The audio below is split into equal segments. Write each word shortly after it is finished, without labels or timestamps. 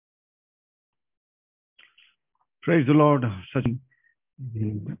Praise the Lord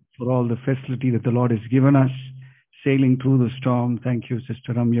for all the facility that the Lord has given us, sailing through the storm. Thank you,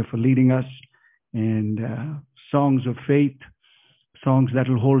 Sister Ramya, for leading us. And songs of faith, songs that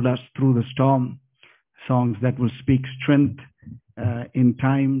will hold us through the storm, songs that will speak strength in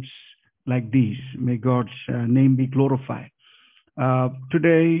times like these. May God's name be glorified.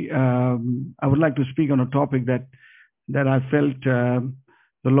 Today, I would like to speak on a topic that I felt the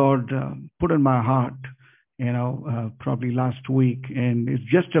Lord put in my heart, probably last week. And it's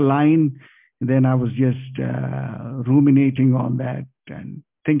just a line. Then I was just ruminating on that and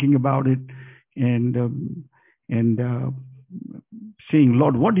thinking about it and saying,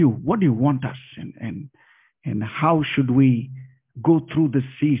 Lord, what do you want us? And how should we go through this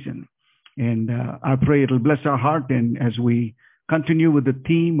season? And I pray it'll bless our heart. And as we continue with the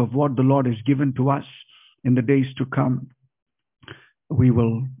theme of what the Lord has given to us in the days to come, we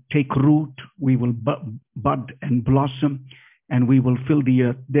will take root, we will bud and blossom, and we will fill the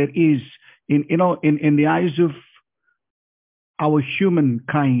earth. There is, in the eyes of our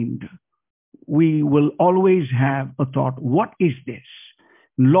humankind, we will always have a thought, what is this?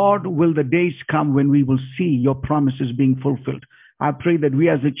 Lord, will the days come when we will see your promises being fulfilled? I pray that we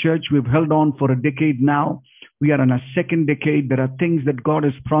as a church, we've held on for a decade now. We are in our second decade. There are things that God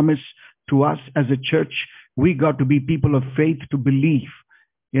has promised to us as a church. We got to be people of faith to believe.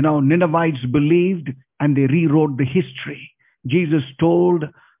 Ninevites believed and they rewrote the history. Jesus told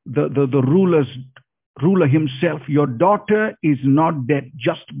the ruler himself, your daughter is not dead,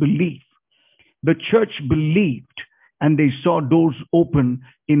 just believe. The church believed and they saw doors open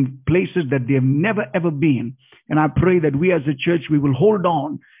in places that they have never ever been. And I pray that we as a church, we will hold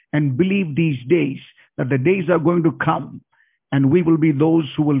on and believe these days, that the days are going to come and we will be those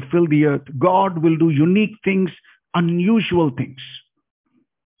who will fill the earth. God will do unique things, unusual things.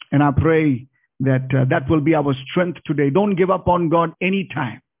 And I pray that that will be our strength today. Don't give up on God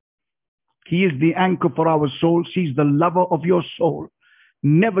anytime. He is the anchor for our souls. He's the lover of your soul.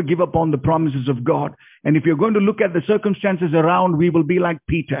 Never give up on the promises of God. And if you're going to look at the circumstances around, we will be like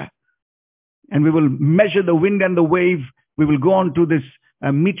Peter. And we will measure the wind and the wave. We will go on to this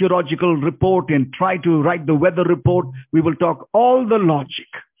meteorological report and try to write the weather report. We will talk all the logic.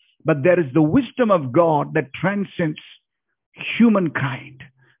 But there is the wisdom of God that transcends humankind.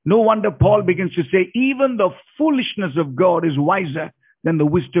 No wonder Paul begins to say, even the foolishness of God is wiser than the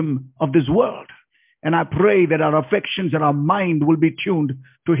wisdom of this world. And I pray that our affections and our mind will be tuned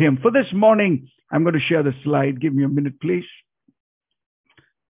to him. For this morning, I'm going to share the slide. Give me a minute, please.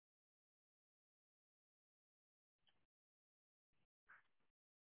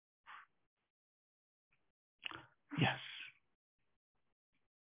 Yes.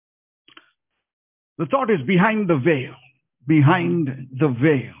 The thought is behind the veil. Behind the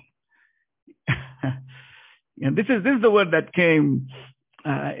veil. And this is the word that came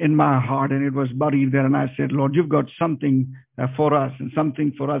in my heart, and it was buried there. And I said, Lord, you've got something for us, and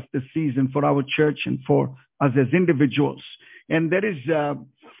something for us this season, for our church and for us as individuals. And there is,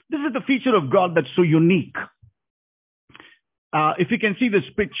 this is the feature of God that's so unique. If you can see this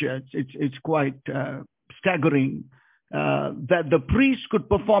picture, it's quite staggering that the priest could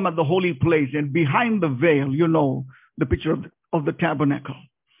perform at the holy place, and behind the veil, the picture of the tabernacle.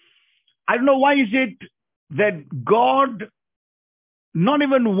 I don't know why is it that God not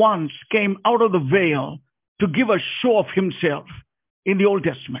even once came out of the veil to give a show of himself in the Old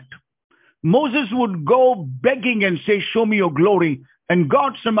Testament. Moses would go begging and say, show me your glory. And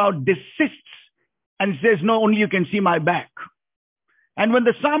God somehow desists and says, no, only you can see my back. And when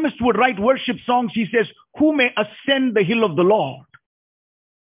the psalmist would write worship songs, he says, who may ascend the hill of the Lord?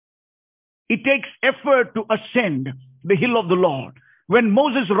 It takes effort to ascend the hill of the Lord. When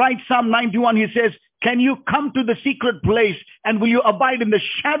Moses writes Psalm 91, he says, can you come to the secret place and will you abide in the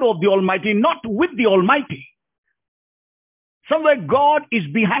shadow of the Almighty, not with the Almighty? Somewhere God is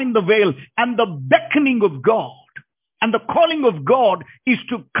behind the veil, and the beckoning of God and the calling of God is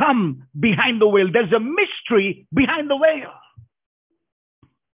to come behind the veil. There's a mystery behind the veil.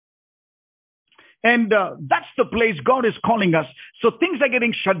 And that's the place God is calling us. So things are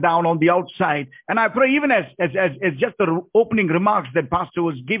getting shut down on the outside. And I pray, even as just the opening remarks that Pastor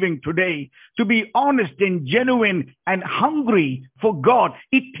was giving today, to be honest and genuine and hungry for God.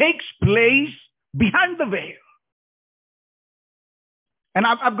 It takes place behind the veil. And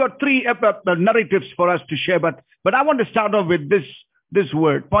I've got three narratives for us to share, but I want to start off with this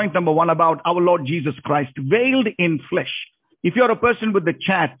word. Point number one about our Lord Jesus Christ, veiled in flesh. If you're a person with the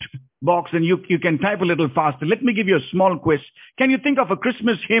chat box and you can type a little faster, let me give you a small quiz. Can you think of a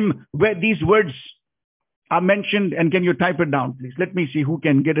Christmas hymn where these words are mentioned, and can you type it down, please? Let me see who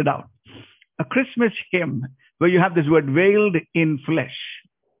can get it out. A Christmas hymn where you have this word veiled in flesh.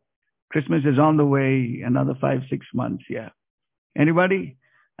 Christmas is on the way, another 5-6 months. Yeah. Anybody?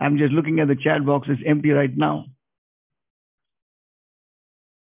 I'm just looking at the chat box. It's empty right now.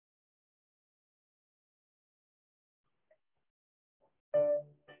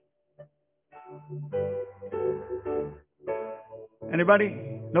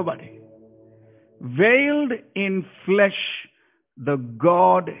 Anybody? Nobody. Veiled in flesh, the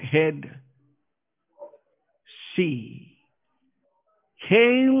Godhead see.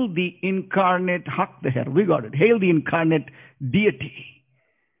 Hail the incarnate, hak the hair. We got it. Hail the incarnate deity.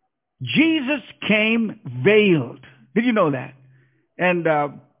 Jesus came veiled. Did you know that? And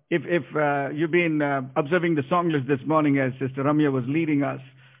if you've been observing the song list this morning as Sister Ramya was leading us,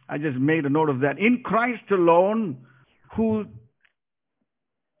 I just made a note of that. In Christ alone, who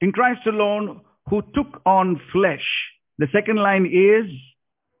took on flesh. The second line is,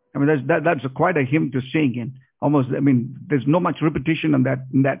 I mean, that's quite a hymn to sing in. Almost, I mean, there's no much repetition on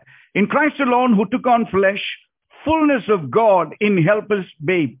that. In Christ alone, who took on flesh, fullness of God in helpless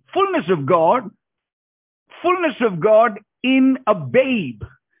babe. Fullness of God in a babe.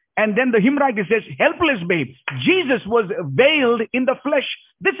 And then the hymn writer says, helpless babe. Jesus was veiled in the flesh.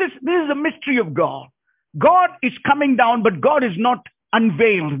 This is the mystery of God. God is coming down, but God is not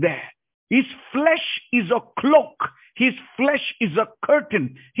unveiled there. His flesh is a cloak. His flesh is a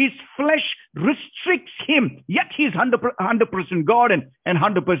curtain. His flesh restricts him. Yet he is 100% God and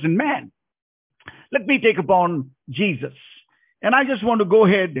 100% man. Let me take upon Jesus. And I just want to go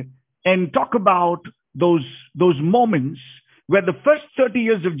ahead and talk about those moments where the first 30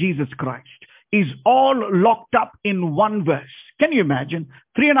 years of Jesus Christ is all locked up in one verse. Can you imagine?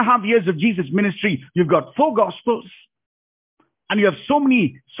 3.5 years of Jesus' ministry. You've got 4 Gospels. And you have so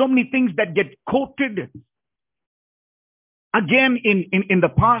many things that get quoted again in the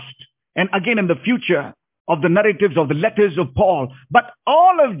past and again in the future of the narratives of the letters of Paul. But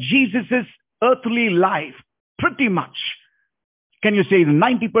all of Jesus's earthly life, pretty much, can you say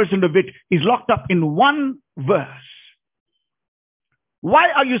 90% of it is locked up in one verse.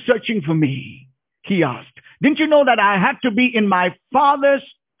 Why are you searching for me? He asked. Didn't you know that I had to be in my Father's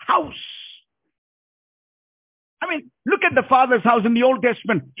house? I mean, look at the Father's house in the Old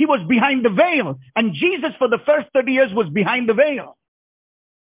Testament. He was behind the veil. And Jesus for the first 30 years was behind the veil.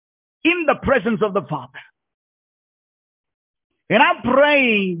 In the presence of the Father. And I'm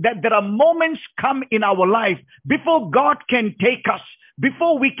praying that there are moments come in our life before God can take us,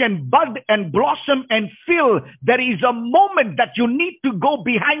 before we can bud and blossom and feel, there is a moment that you need to go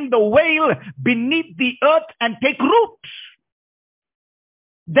behind the veil, beneath the earth and take root.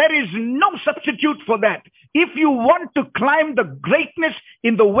 There is no substitute for that. If you want to climb the greatness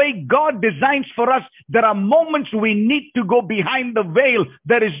in the way God designs for us, there are moments we need to go behind the veil.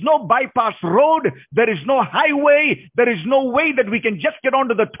 There is no bypass road. There is no highway. There is no way that we can just get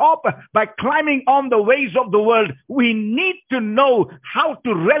onto the top by climbing on the ways of the world. We need to know how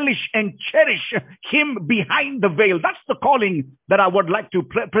to relish and cherish Him behind the veil. That's the calling that I would like to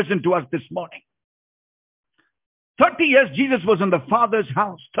present to us this morning. 30 years Jesus was in the Father's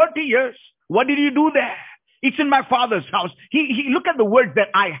house. 30 years. What did you do there? It's in my Father's house. He look at the word that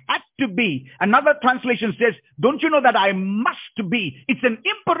I had to be. Another translation says, don't you know that I must be? It's an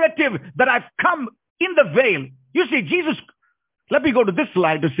imperative that I've come in the veil. You see, Jesus, let me go to this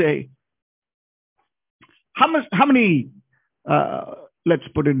slide to say, how many, let's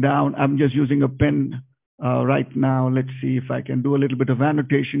put it down. I'm just using a pen right now. Let's see if I can do a little bit of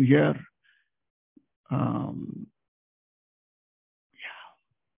annotation here.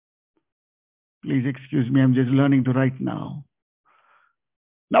 Please excuse me, I'm just learning to write now.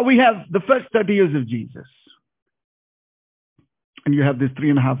 Now we have the first 30 years of Jesus. And you have this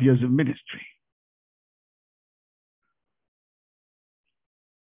 3.5 years of ministry.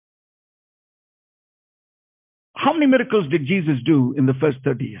 How many miracles did Jesus do in the first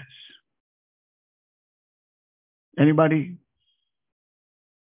 30 years? Anybody?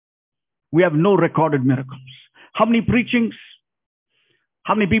 We have no recorded miracles. How many preachings?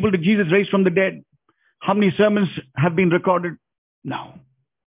 How many people did Jesus raise from the dead? How many sermons have been recorded? No.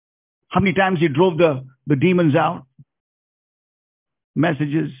 How many times he drove the demons out?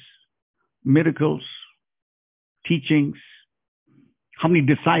 Messages, miracles, teachings. How many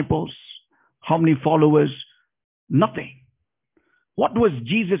disciples? How many followers? Nothing. What was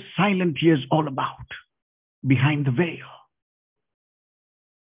Jesus' silent years all about? Behind the veil.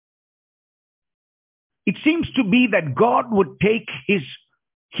 It seems to be that God would take his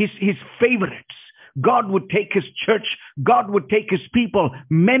favorites God would take his church. God would take his people.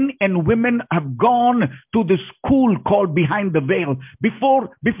 Men and women have gone to the school called behind the veil. Before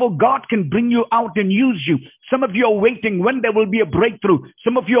God can bring you out and use you. Some of you are waiting when there will be a breakthrough.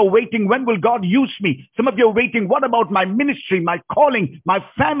 Some of you are waiting, when will God use me? Some of you are waiting, what about my ministry, my calling, my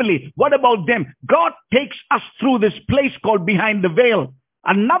family? What about them? God takes us through this place called behind the veil.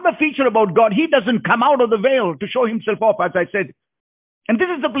 Another feature about God, he doesn't come out of the veil to show himself off, as I said. And this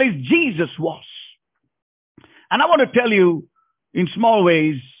is the place Jesus was. And I want to tell you in small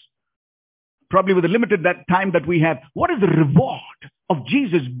ways, probably with the limited that time that we have, what is the reward of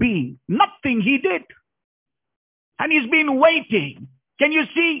Jesus being? Nothing he did. And he's been waiting. Can you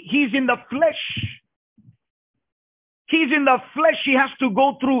see? He's in the flesh. He's in the flesh. He has to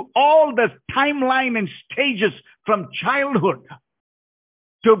go through all the timeline and stages from childhood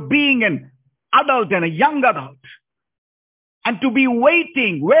to being an adult and a young adult. And to be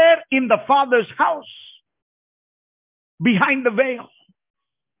waiting where? In the Father's house. Behind the veil.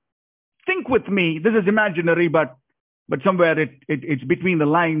 Think with me. This is imaginary, but somewhere it's between the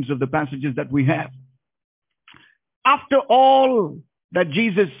lines of the passages that we have. After all that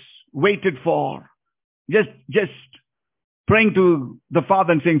Jesus waited for, just praying to the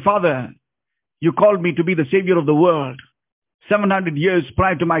Father and saying, Father, you called me to be the Savior of the world. 700 years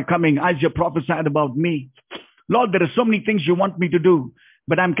prior to my coming, Isaiah prophesied about me. Lord, there are so many things you want me to do,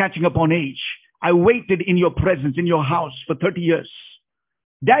 but I'm catching up on age. I waited in your presence, in your house for 30 years.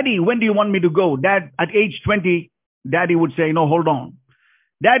 Daddy, when do you want me to go? Dad, at age 20, Daddy would say, no, hold on.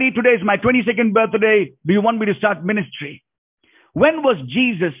 Daddy, today is my 22nd birthday. Do you want me to start ministry? When was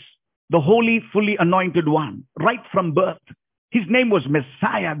Jesus the holy, fully anointed one? Right from birth. His name was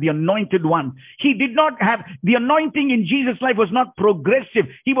Messiah, the anointed one. He did not have, the anointing in Jesus' life was not progressive.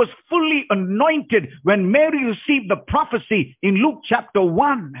 He was fully anointed when Mary received the prophecy in Luke chapter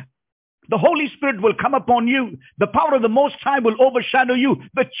 1. The Holy Spirit will come upon you. The power of the Most High will overshadow you.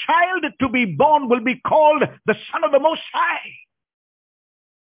 The child to be born will be called the Son of the Most High.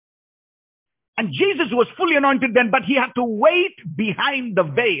 And Jesus was fully anointed then, but he had to wait behind the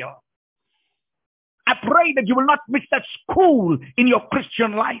veil. I pray that you will not miss that school in your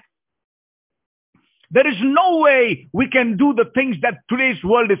Christian life. There is no way we can do the things that today's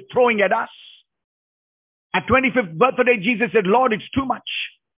world is throwing at us. At 25th birthday, Jesus said, Lord, it's too much.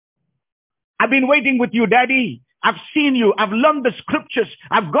 I've been waiting with you, Daddy. I've seen you. I've learned the scriptures.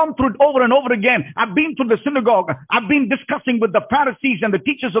 I've gone through it over and over again. I've been to the synagogue. I've been discussing with the Pharisees and the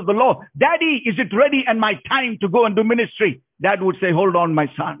teachers of the law. Daddy, is it ready and my time to go and do ministry? Dad would say, hold on,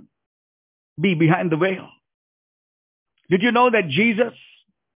 my son. Be behind the veil. Did you know that Jesus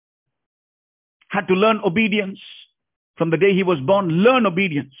had to learn obedience from the day he was born? Learn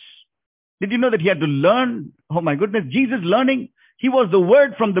obedience. Did you know that he had to learn? Oh my goodness, Jesus learning. He was the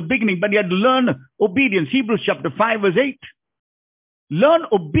word from the beginning, but he had to learn obedience. Hebrews chapter 5 verse 8. Learn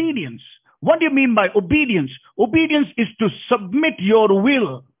obedience. What do you mean by obedience? Obedience is to submit your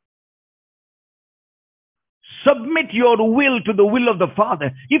will. Submit your will to the will of the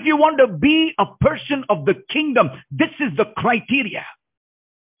Father. If you want to be a person of the kingdom, this is the criteria.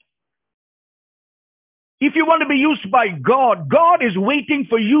 If you want to be used by God, God is waiting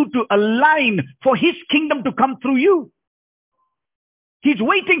for you to align for his kingdom to come through you. He's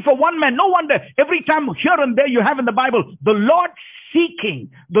waiting for one man. No wonder every time here and there you have in the Bible, the Lord seeking,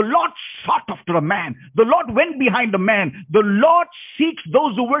 the Lord sought after a man. The Lord went behind a man. The Lord seeks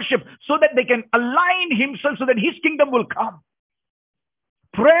those who worship so that they can align himself so that his kingdom will come.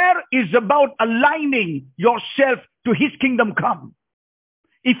 Prayer is about aligning yourself to his kingdom come.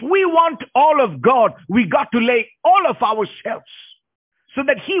 If we want all of God, we got to lay all of ourselves so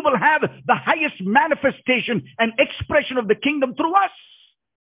that he will have the highest manifestation and expression of the kingdom through us.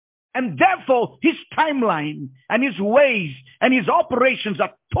 And therefore, his timeline and his ways and his operations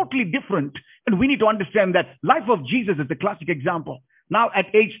are totally different. And we need to understand that life of Jesus is the classic example. Now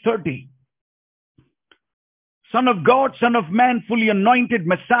at age 30, Son of God, Son of Man, fully anointed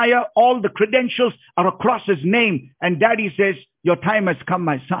Messiah, all the credentials are across his name. And Daddy says, your time has come,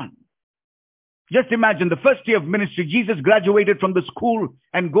 my son. Just imagine the first day of ministry, Jesus graduated from the school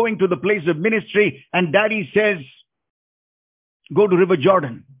and going to the place of ministry. And Daddy says, go to River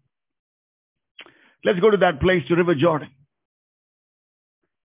Jordan. Let's go to that place, to River Jordan.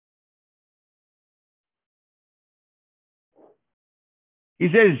 He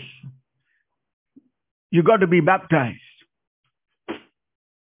says, you got to be baptized.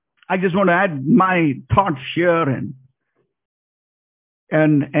 I just want to add my thoughts here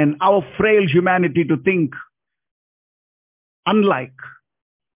and our frail humanity to think unlike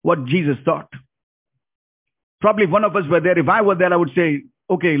what Jesus thought. Probably if one of us were there, if I were there, I would say,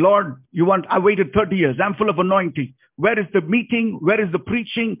 Okay, Lord, I waited 30 years. I'm full of anointing. Where is the meeting? Where is the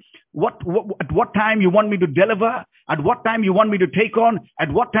preaching? At what time you want me to deliver? At what time you want me to take on?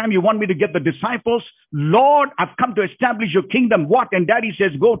 At what time you want me to get the disciples? Lord, I've come to establish your kingdom. What? And Daddy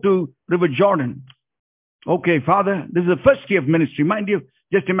says, go to River Jordan. Okay, Father, this is the first day of ministry. Mind you,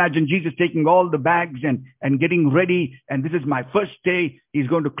 just imagine Jesus taking all the bags and getting ready. And this is my first day. He's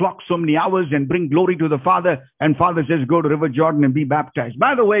going to clock so many hours and bring glory to the Father. And Father says, go to River Jordan and be baptized.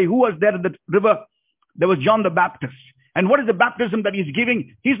 By the way, who was there at the river? There was John the Baptist. And what is the baptism that he's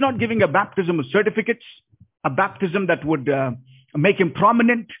giving? He's not giving a baptism of certificates, a baptism that would make him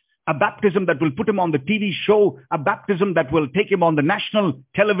prominent, a baptism that will put him on the TV show, a baptism that will take him on the national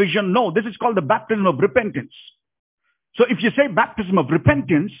television. No, this is called the baptism of repentance. So if you say baptism of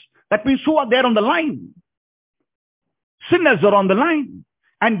repentance, that means who are there on the line? Sinners are on the line.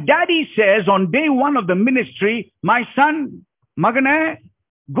 And Daddy says on day one of the ministry, my son, Magane,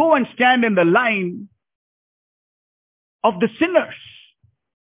 go and stand in the line of the sinners.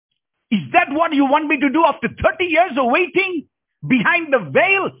 Is that what you want me to do after 30 years of waiting behind the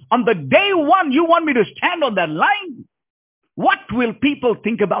veil? On the day one, you want me to stand on that line? What will people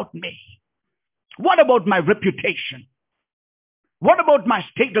think about me? What about my reputation? What about my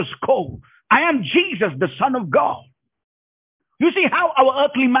status quo? I am Jesus, the Son of God. You see how our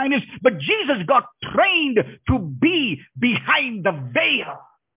earthly mind is, but Jesus got trained to be behind the veil.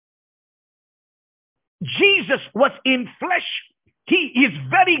 Jesus was in flesh. He is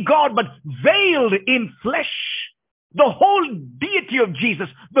very God, but veiled in flesh. The whole deity of Jesus,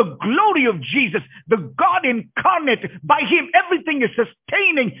 the glory of Jesus, the God incarnate, by him everything is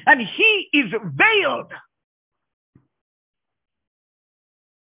sustaining and he is veiled.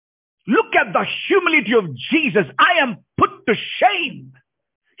 Look at the humility of Jesus. I am put to shame.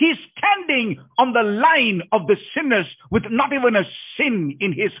 He's standing on the line of the sinners with not even a sin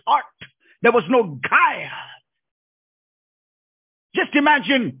in his heart. There was no guile. Just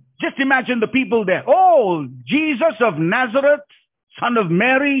imagine the people there. Oh, Jesus of Nazareth, son of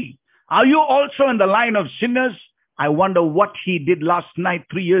Mary, are you also in the line of sinners? I wonder what he did last night,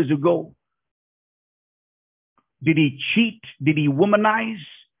 3 years ago. Did he cheat? Did he womanize?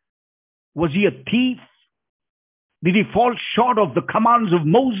 Was he a thief? Did he fall short of the commands of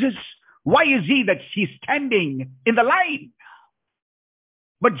Moses? Why is he that he's standing in the line?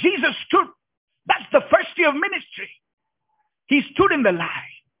 But Jesus stood. That's the first year of ministry. He stood in the line.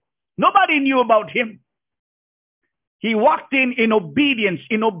 Nobody knew about him. He walked in obedience,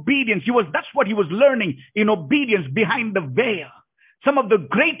 that's what he was learning, in obedience behind the veil. Some of the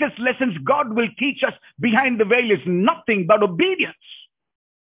greatest lessons God will teach us behind the veil is nothing but obedience.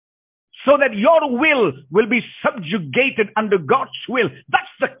 So that your will be subjugated under God's will. That's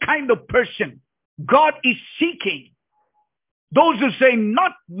the kind of person God is seeking. Those who say,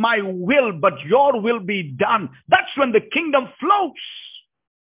 not my will, but your will be done. That's when the kingdom flows.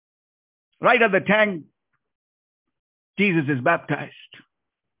 Right at the time Jesus is baptized.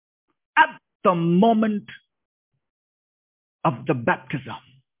 At the moment of the baptism,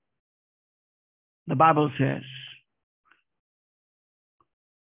 the Bible says,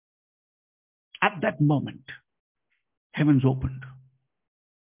 at that moment, heavens opened.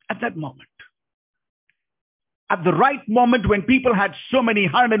 At that moment. At the right moment when people had so many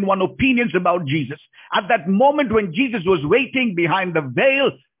 101 opinions about Jesus. At that moment when Jesus was waiting behind the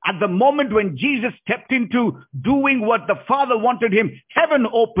veil. At the moment when Jesus stepped into doing what the Father wanted him, heaven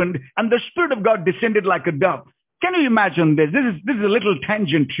opened and the Spirit of God descended like a dove. Can you imagine this? This is a little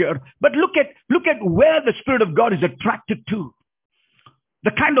tangent here. But look at where the Spirit of God is attracted to.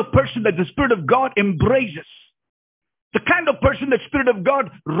 The kind of person that the Spirit of God embraces. The kind of person that Spirit of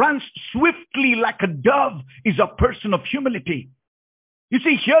God runs swiftly like a dove is a person of humility. You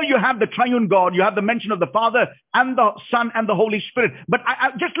see, here you have the triune God. You have the mention of the Father and the Son and the Holy Spirit. But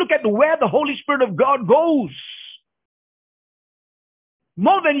I just look at where the Holy Spirit of God goes.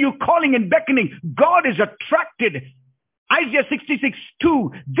 More than you calling and beckoning, God is attracted. Isaiah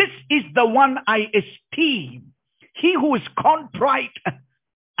 66:2. This is the one I esteem. He who is contrite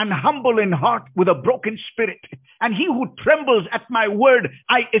and humble in heart with a broken spirit. And he who trembles at my word,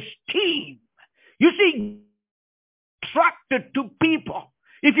 I esteem. You see, attracted to people.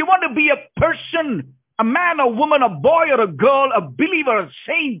 If you want to be a person, a man, a woman, a boy or a girl, a believer, a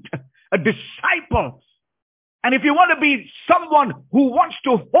saint, a disciple, and if you want to be someone who wants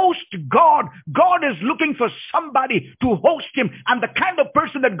to host God, God is looking for somebody to host him. And the kind of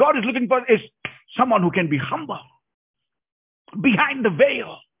person that God is looking for is someone who can be humble. Behind the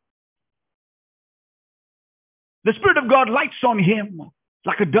veil. The Spirit of God lights on him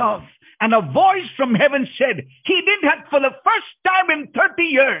like a dove. And a voice from heaven said, he didn't have, for the first time in 30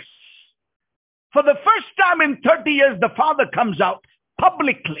 years, for the first time in 30 years, the Father comes out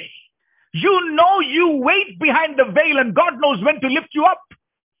publicly. You know you wait behind the veil and God knows when to lift you up.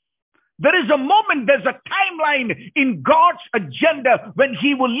 There is a moment, there's a timeline in God's agenda when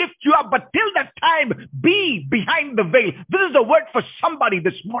he will lift you up. But till that time, be behind the veil. This is a word for somebody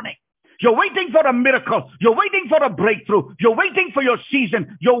this morning. You're waiting for a miracle. You're waiting for a breakthrough. You're waiting for your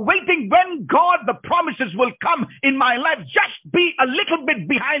season. You're waiting when God, the promises will come in my life. Just be a little bit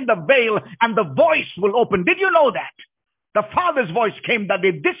behind the veil and the voice will open. Did you know that? The Father's voice came that day.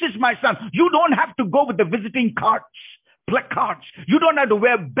 This is my son. You don't have to go with the visiting cards, placards. You don't have to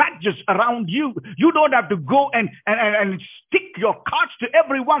wear badges around you. You don't have to go and stick your cards to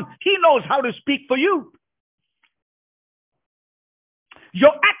everyone. He knows how to speak for you.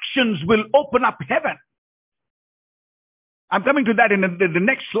 Your actions will open up heaven. I'm coming to that in the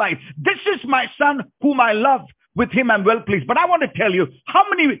next slide. This is my son whom I love. With him I'm well pleased. But I want to tell you, how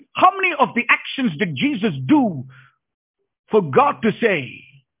many of the actions did Jesus do for God to say,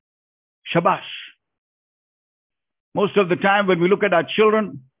 Shabash? Most of the time when we look at our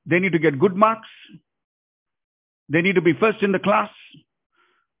children, they need to get good marks. They need to be first in the class.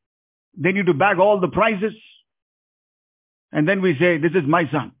 They need to bag all the prizes. And then we say, this is my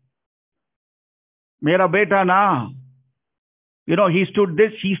son. Mera beta na. You know, he stood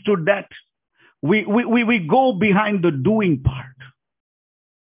this, he stood that. We go behind the doing part.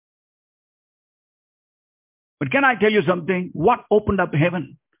 But can I tell you something? What opened up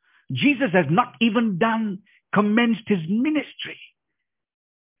heaven? Jesus has not even commenced his ministry.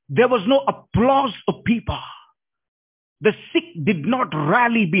 There was no applause of people. The sick did not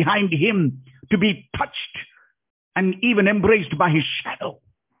rally behind him to be touched and even embraced by his shadow.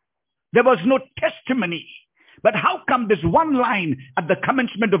 There was no testimony. But how come this one line at the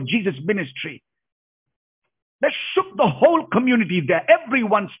commencement of Jesus' ministry that shook the whole community there?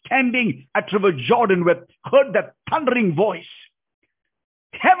 Everyone standing at River Jordan heard that thundering voice.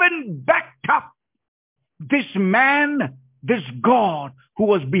 Heaven backed up this man, this God who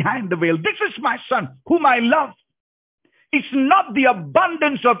was behind the veil. This is my son whom I love. It's not the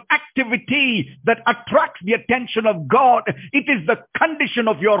abundance of activity that attracts the attention of God. It is the condition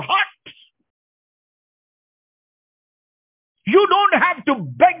of your heart. You don't have to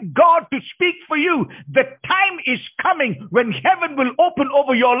beg God to speak for you. The time is coming when heaven will open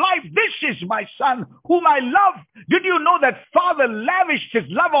over your life. This is my son whom I love. Did you know that Father lavished his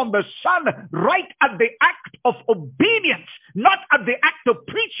love on the Son right at the act of obedience, not at the act of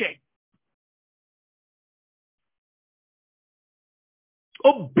preaching?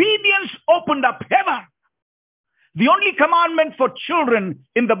 Obedience opened up heaven. The only commandment for children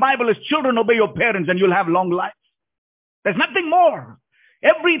in the Bible is, children, obey your parents and you'll have long life. There's nothing more.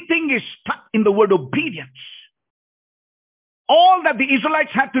 Everything is stuck in the word obedience. All that the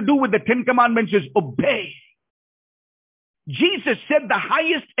Israelites had to do with the 10 commandments is obey. Jesus said the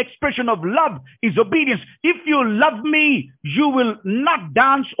highest expression of love is obedience. If you love me, you will not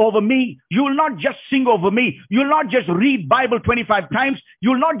dance over me. You will not just sing over me. You will not just read Bible 25 times.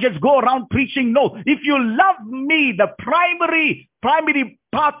 You will not just go around preaching. No. If you love me, the primary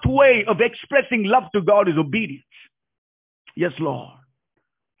pathway of expressing love to God is obedience. Yes, Lord.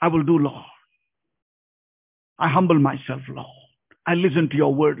 I will do, Lord. I humble myself, Lord. I listen to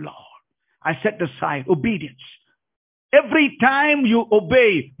your word, Lord. I set aside obedience. Every time you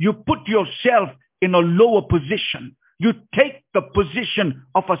obey, you put yourself in a lower position. You take the position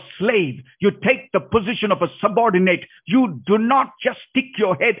of a slave. You take the position of a subordinate. You do not just stick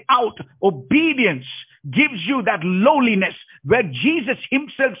your head out. Obedience gives you that lowliness where Jesus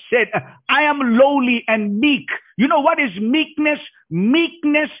himself said, I am lowly and meek. You know what is meekness?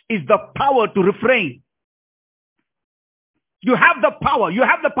 Meekness is the power to refrain. You have the power. You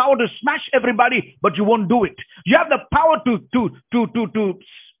have the power to smash everybody, but you won't do it. You have the power to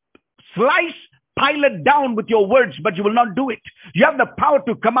slice Pilate down with your words, but you will not do it. You have the power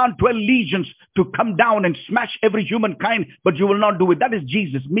to command 12 legions to come down and smash every humankind, but you will not do it. That is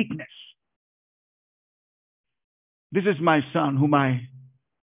Jesus, meekness. This is my son whom I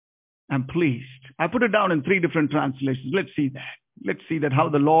am pleased. I put it down in 3 different translations. Let's see that. Let's see that how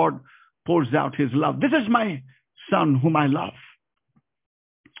the Lord pours out his love. This is my son whom I love.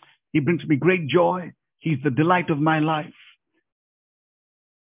 He brings me great joy. He's the delight of my life.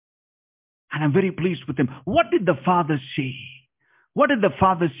 And I'm very pleased with him. What did the Father see? What did the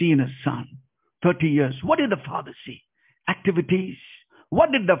Father see in his son? 30 years. What did the Father see? Activities.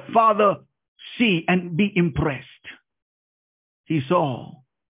 What did the Father see and be impressed? He saw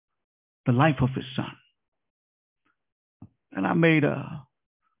the life of his son. And I made a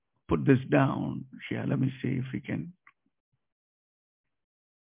put this down here. Let me see if we can.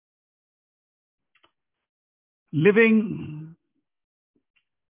 Living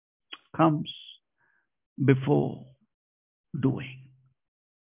comes before doing.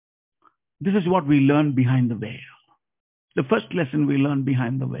 This is what we learn behind the veil. The first lesson we learn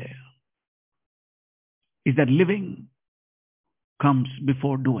behind the veil is that living comes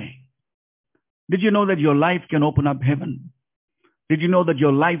before doing. Did you know that your life can open up heaven? Did you know that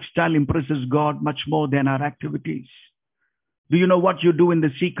your lifestyle impresses God much more than our activities? Do you know what you do in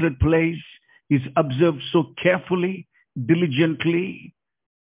the secret place is observed so carefully, diligently,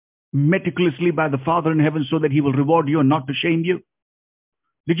 meticulously by the Father in heaven so that he will reward you and not to shame you?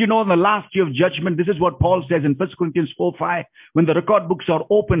 Did you know in the last day of judgment, this is what Paul says in 1 Corinthians 4:5, when the record books are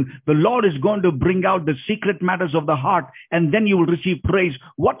open, the Lord is going to bring out the secret matters of the heart, and then you will receive praise.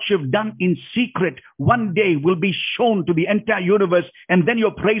 What you've done in secret one day will be shown to the entire universe, and then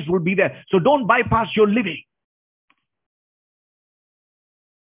your praise will be there. So don't bypass your living.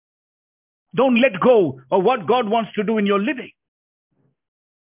 Don't let go of what God wants to do in your living.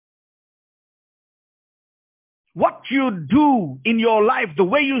 What you do in your life, the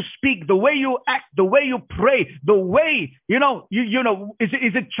way you speak, the way you act, the way you pray, the way, is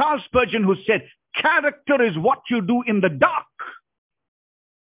it Charles Spurgeon who said, character is what you do in the dark.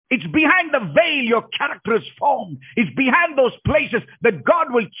 It's behind the veil your character is formed. It's behind those places that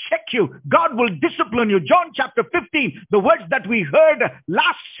God will check you. God will discipline you. John chapter 15, the words that we heard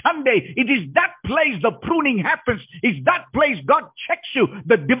last Sunday, it is that place the pruning happens. It's that place God checks you.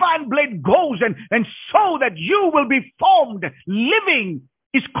 The divine blade goes and so that you will be formed. Living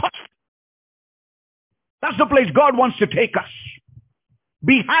is costly. That's the place God wants to take us.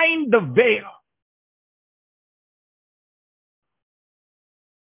 Behind the veil.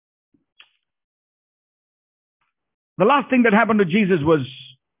 The last thing that happened to Jesus was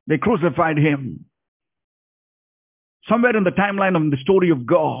they crucified him. Somewhere in the timeline of the story of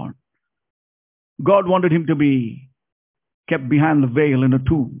God, God wanted him to be kept behind the veil in a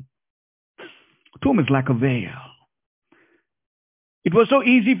tomb. A tomb is like a veil. It was so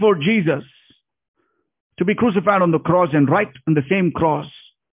easy for Jesus to be crucified on the cross and right on the same cross,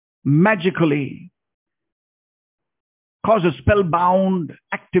 magically cause a spellbound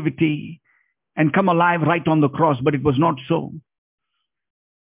activity and come alive right on the cross, but it was not so.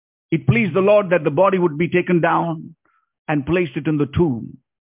 It pleased the Lord that the body would be taken down and placed it in the tomb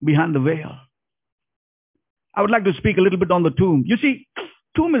behind the veil. I would like to speak a little bit on the tomb. You see,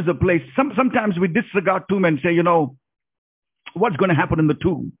 tomb is a place, sometimes we disregard tomb and say, what's going to happen in the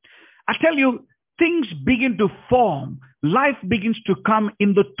tomb? I tell you, things begin to form. Life begins to come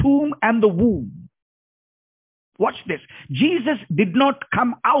in the tomb and the womb. Watch this. Jesus did not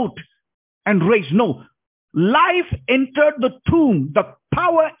come out and raised. No. Life entered the tomb. The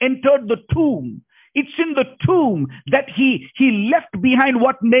power entered the tomb. It's in the tomb that he left behind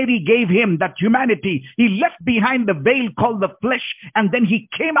what Mary gave him, that humanity. He left behind the veil called the flesh, and then he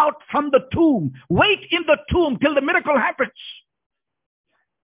came out from the tomb. Wait in the tomb till the miracle happens.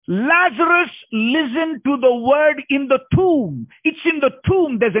 Lazarus listened to the word in the tomb. It's in the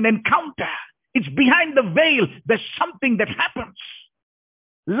tomb there's an encounter. It's behind the veil. There's something that happens.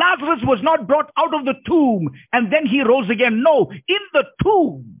 Lazarus was not brought out of the tomb and then he rose again. No, in the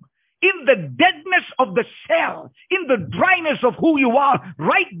tomb, in the deadness of the cell, in the dryness of who you are,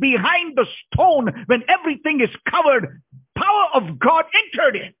 right behind the stone, when everything is covered, power of God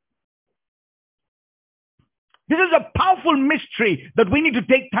entered in. This is a powerful mystery that we need to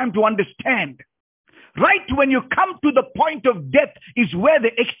take time to understand. Right when you come to the point of death is where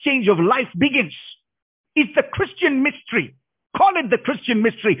the exchange of life begins. It's the Christian mystery. Call it the Christian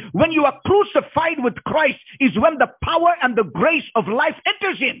mystery. When you are crucified with Christ is when the power and the grace of life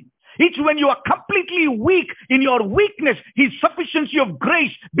enters in. It's when you are completely weak. In your weakness, his sufficiency of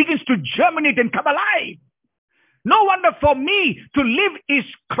grace begins to germinate and come alive. No wonder for me to live is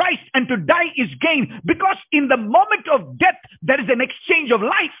Christ and to die is gain, because in the moment of death, there is an exchange of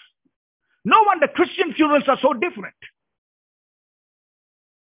life. No wonder Christian funerals are so different.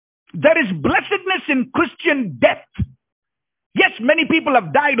 There is blessedness in Christian death. Yes, many people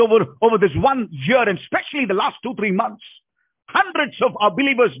have died over this 1 year, and especially the last 2-3 months. Hundreds of our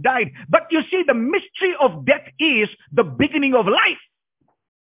believers died. But you see, the mystery of death is the beginning of life.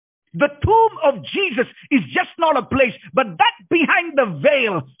 The tomb of Jesus is just not a place, but that behind the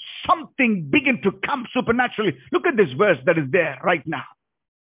veil, something begin to come supernaturally. Look at this verse that is there right now.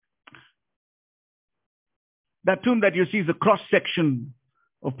 That tomb that you see is a cross-section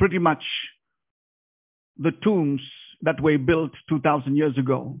of pretty much the tombs that were built 2,000 years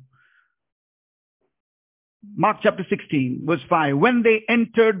ago. Mark chapter 16, verse 5. When they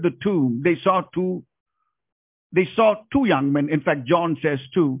entered the tomb, they saw two young men. In fact, John says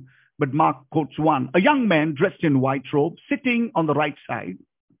two, but Mark quotes one. A young man dressed in white robe, sitting on the right side,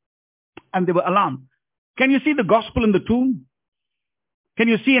 and they were alarmed. Can you see the gospel in the tomb? Can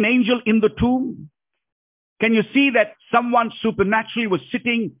you see an angel in the tomb? Can you see that someone supernaturally was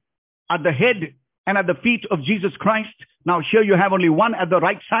sitting at the head and at the feet of Jesus Christ? Now here you have only one at the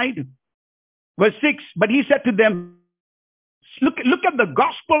right side. Verse 6, but he said to them, look at the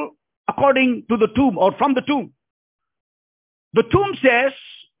gospel according to the tomb or from the tomb. The tomb says,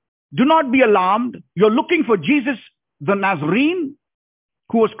 do not be alarmed. You're looking for Jesus the Nazarene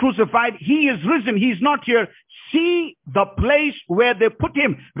who was crucified. He is risen. He is not here. See the place where they put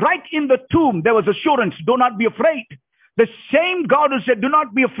him. Right in the tomb, there was assurance. Do not be afraid. The same God who said, do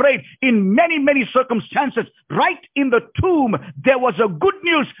not be afraid in many, many circumstances. Right in the tomb, there was a good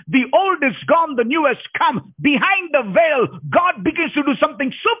news. The old is gone. The new has come. Behind the veil, God begins to do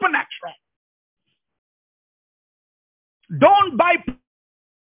something supernatural. Don't buy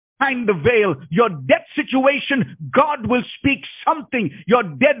behind the veil. Your dead situation, God will speak something. Your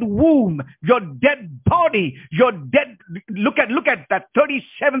dead womb, your dead body, your dead, look at that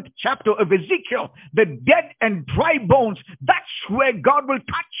 37th chapter of Ezekiel, the dead and dry bones. That's where God will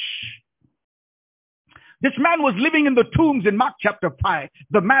touch. This man was living in the tombs in Mark chapter 5,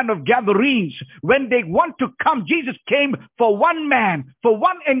 the man of Gadarenes. When they want to come, Jesus came for one man, for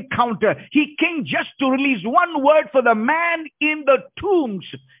one encounter. He came just to release one word for the man in the tombs.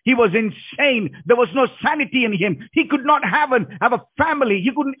 He was insane. There was no sanity in him. He could not have a family. He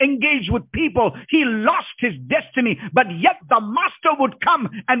couldn't engage with people. He lost his destiny. But yet the master would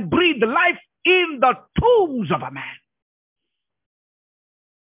come and breathe life in the tombs of a man.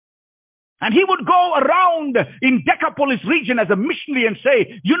 And he would go around in Decapolis region as a missionary and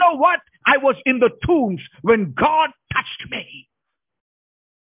say, you know what? I was in the tombs when God touched me.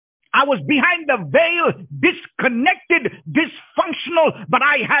 I was behind the veil, disconnected, dysfunctional, but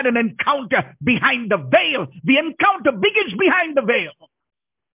I had an encounter behind the veil. The encounter begins behind the veil.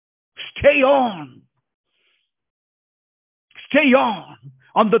 Stay on. Stay on.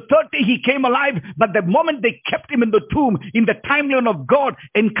 On the third day, he came alive, but the moment they kept him in the tomb, in the timeline of God,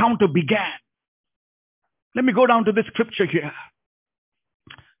 encounter began. Let me go down to this scripture here.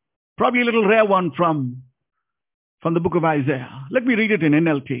 Probably a little rare one from the book of Isaiah. Let me read it in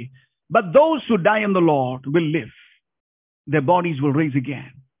NLT. But those who die in the Lord will live. Their bodies will raise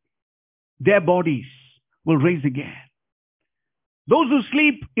again. Their bodies will raise again. Those who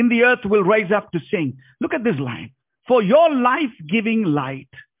sleep in the earth will rise up to sing. Look at this line. For your life-giving light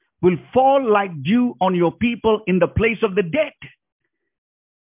will fall like dew on your people in the place of the dead.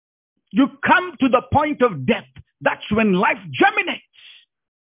 You come to the point of death. That's when life germinates.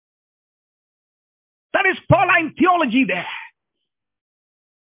 That is Pauline theology there.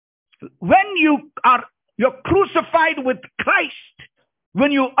 When you're crucified with Christ,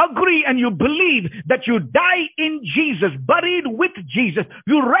 when you agree and you believe that you die in Jesus, buried with Jesus,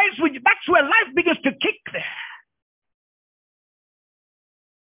 you rise with, that's where life begins to kick there.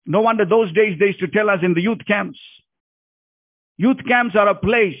 No wonder those days they used to tell us in the youth camps. Youth camps are a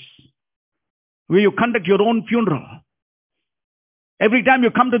place where you conduct your own funeral. Every time you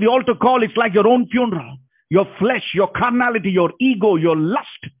come to the altar call, it's like your own funeral. Your flesh, your carnality, your ego, your lust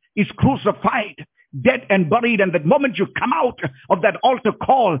is crucified, dead and buried. And the moment you come out of that altar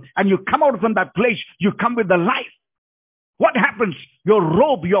call and you come out from that place, you come with the life. What happens? Your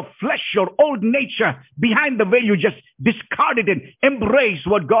robe, your flesh, your old nature, behind the veil, you just discard it and embrace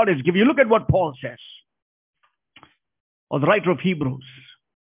what God has given you. Look at what Paul says, or the writer of Hebrews.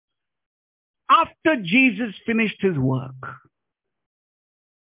 After Jesus finished his work,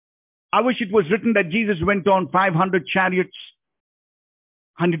 I wish it was written that Jesus went on 500 chariots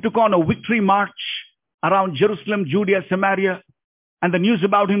and he took on a victory march around Jerusalem, Judea, Samaria, and the news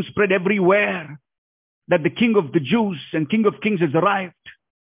about him spread everywhere, that the King of the Jews and King of Kings has arrived.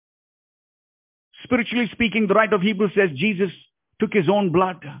 Spiritually speaking, the writer of Hebrews says Jesus took his own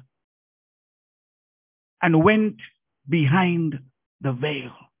blood and went behind the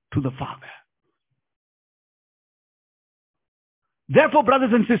veil to the Father. Therefore,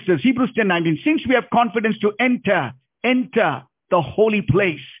 brothers and sisters, Hebrews 10:19, since we have confidence to enter the holy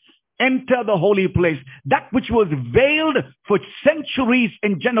place, enter the holy place, that which was veiled for centuries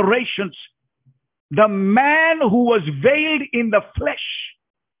and generations, the man who was veiled in the flesh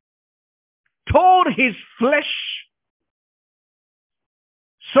tore his flesh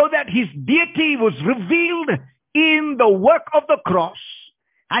so that his deity was revealed in the work of the cross.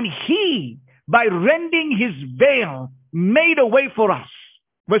 And he, by rending his veil, made a way for us.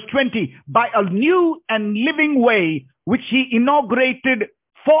 Verse 20, by a new and living way, which he inaugurated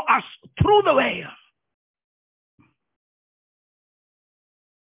for us through the veil.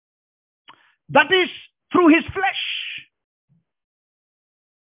 That is through his flesh.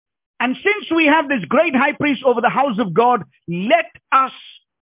 And since we have this great high priest over the house of God, let us,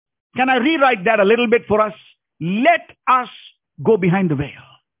 can I rewrite that a little bit for us? Let us go behind the veil.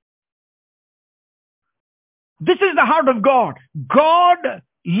 This is the heart of God. God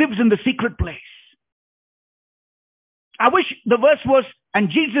lives in the secret place. I wish the verse was, and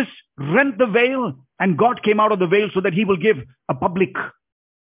Jesus rent the veil and God came out of the veil so that he will give a public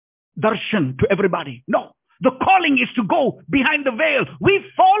darshan to everybody. No. The calling is to go behind the veil. We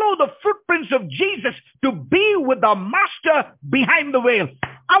follow the footprints of Jesus to be with the Master behind the veil.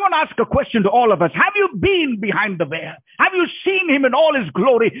 I want to ask a question to all of us. Have you been behind the veil? Have you seen him in all his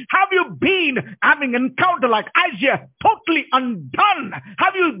glory? Have you been having an encounter like Isaiah, totally undone?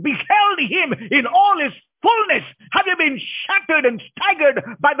 Have you beheld him in all his fullness? Have you been shattered and staggered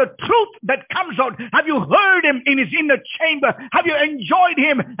by the truth that comes out? Have you heard him in his inner chamber? Have you enjoyed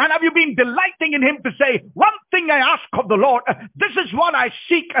him? And have you been delighting in him to say, one thing I ask of the Lord, this is what I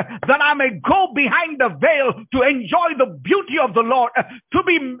seek, that I may go behind the veil to enjoy the beauty of the Lord, to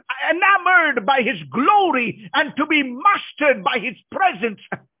be enamored by his glory and to be mastered by his presence.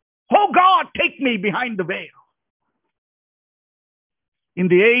 Oh God, take me behind the veil. In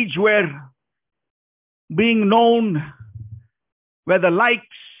the age where being known, where the likes,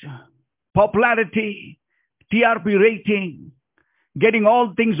 popularity, TRP rating, getting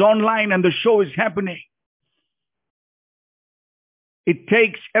all things online and the show is happening. It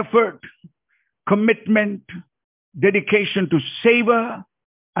takes effort, commitment, dedication to savor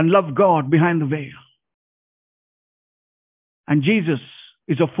and love God behind the veil. And Jesus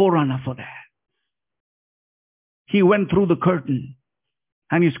is a forerunner for that. He went through the curtain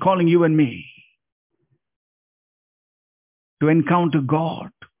and he's calling you and me to encounter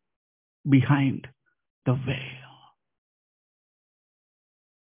God behind the veil.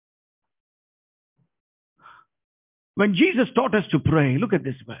 When Jesus taught us to pray, look at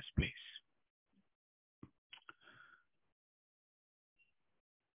this verse, please.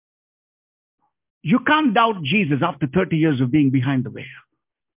 You can't doubt Jesus after 30 years of being behind the veil.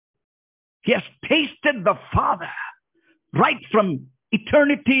 He has tasted the Father right from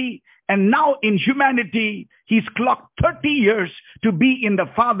eternity, and now in humanity, he's clocked 30 years to be in the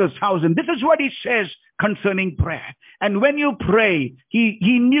Father's house. And this is what he says concerning prayer. And when you pray, he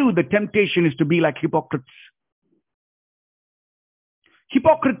knew the temptation is to be like hypocrites.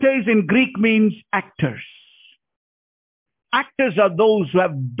 Hypocrites in Greek means actors. Actors are those who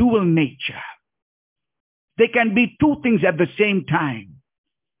have dual nature. They can be two things at the same time.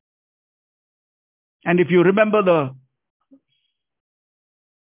 And if you remember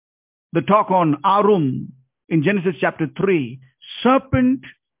the talk on Arum in Genesis chapter 3, serpent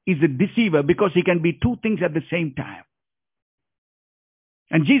is a deceiver because he can be two things at the same time.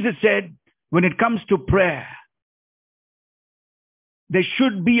 And Jesus said, when it comes to prayer, there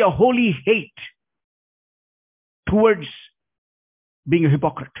should be a holy hate towards being a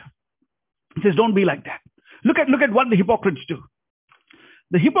hypocrite. He says, don't be like that. Look at what the hypocrites do.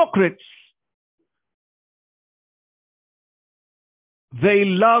 The hypocrites, they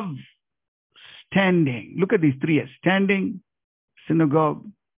love standing. Look at these three: standing, synagogue,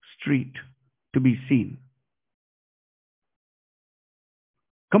 street, to be seen.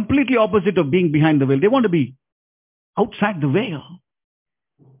 Completely opposite of being behind the veil. They want to be outside the veil.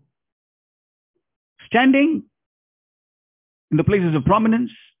 Standing in the places of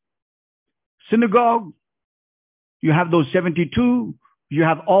prominence. Synagogue, you have those 72, you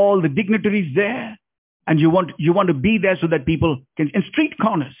have all the dignitaries there, and you want to be there so that people can, in street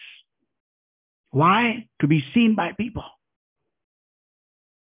corners. Why? To be seen by people.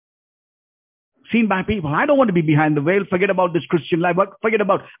 Seen by people. I don't want to be behind the veil. Forget about this Christian life. Forget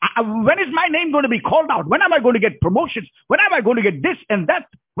about, when is my name going to be called out? When am I going to get promotions? When am I going to get this and that?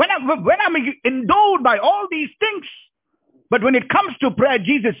 When am I endowed by all these things? But when it comes to prayer,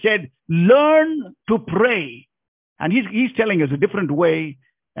 Jesus said, learn to pray. And he's telling us a different way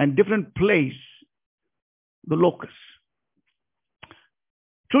and different place, the locus.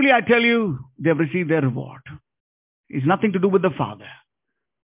 Truly, I tell you, they've received their reward. It's nothing to do with the Father.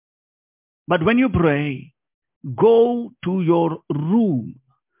 But when you pray, go to your room.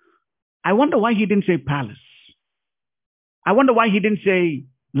 I wonder why he didn't say palace. I wonder why he didn't say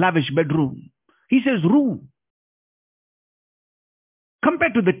lavish bedroom. He says room.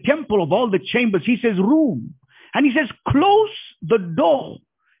 Compared to the temple of all the chambers, he says room. And he says, close the door.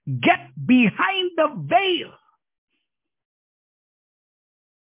 Get behind the veil.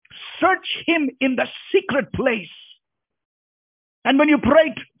 search him in the secret place. And when you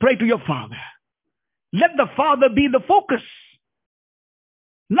pray to your Father, let the Father be the focus.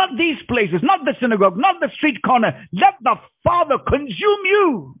 Not these places, not the synagogue, not the street corner. Let the Father consume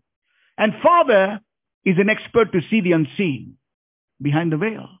you. And Father is an expert to see the unseen behind the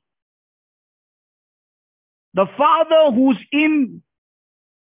veil. The Father who's in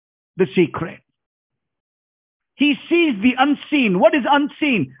the secret. He sees the unseen. What is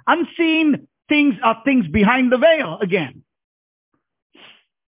unseen? Unseen things are things behind the veil again.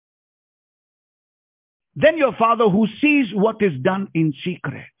 Then your Father who sees what is done in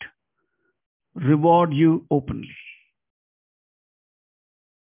secret reward you openly.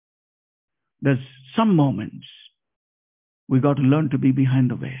 There's some moments we got to learn to be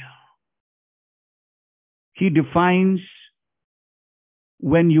behind the veil. He defines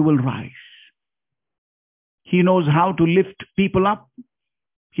when you will rise. He knows how to lift people up.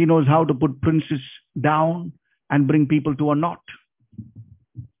 He knows how to put princes down and bring people to a knot.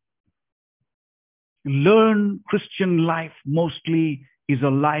 Learn Christian life mostly is a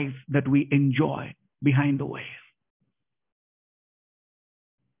life that we enjoy behind the veil.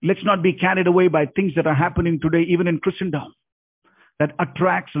 Let's not be carried away by things that are happening today, even in Christendom, that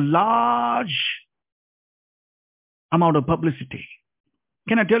attracts large amount of publicity.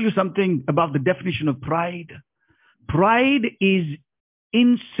 Can I tell you something about the definition of pride? Pride is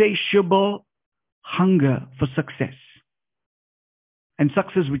insatiable hunger for success, and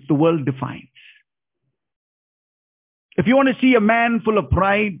success which the world defines. If you want to see a man full of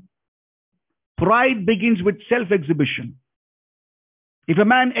pride, pride begins with self-exhibition. If a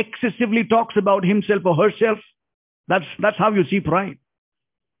man excessively talks about himself or herself, that's how you see pride.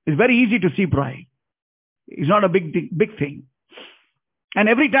 It's very easy to see pride. It's not a big thing. And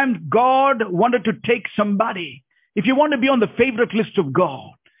every time God wanted to take somebody, if you want to be on the favorite list of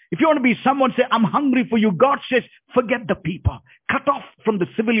God, if you want to be someone, say, I'm hungry for you, God says, forget the people. Cut off from the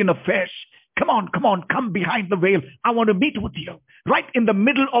civilian affairs. Come on, come behind the veil. I want to meet with you. Right in the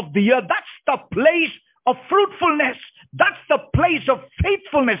middle of the year, that's the place of fruitfulness. That's the place of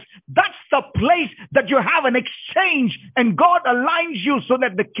faithfulness. That's the place that you have an exchange and God aligns you so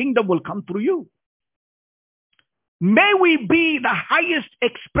that the kingdom will come through you. May we be the highest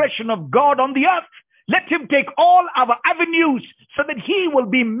expression of God on the earth. Let him take all our avenues so that he will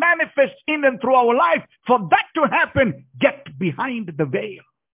be manifest in and through our life. For that to happen, get behind the veil.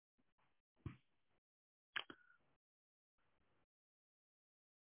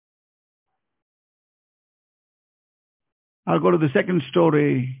 I'll go to the second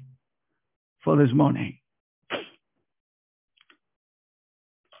story for this morning.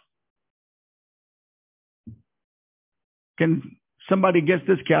 Can somebody guess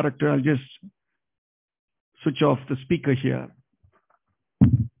this character? I'll just switch off the speaker here.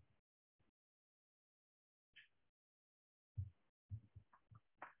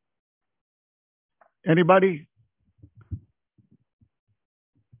 Anybody?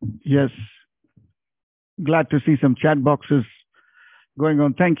 Yes. Glad to see some chat boxes going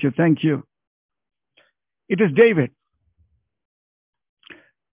on. Thank you. It is David.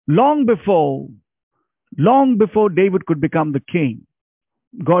 Long before David could become the king,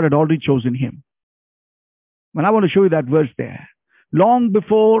 God had already chosen him. And I want to show you that verse there. Long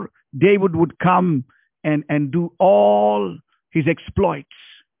before David would come and do all his exploits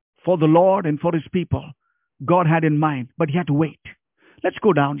for the Lord and for his people, God had in mind, but he had to wait. Let's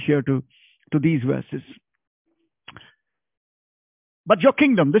go down here to these verses. But your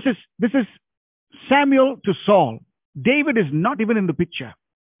kingdom, this is Samuel to Saul. David is not even in the picture.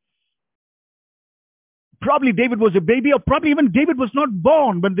 Probably David was a baby, or probably even David was not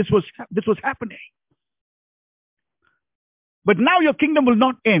born when this was happening. But now your kingdom will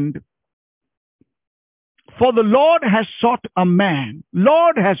not end. For the Lord has sought a man.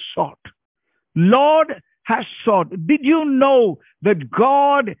 Lord has sought. Did you know that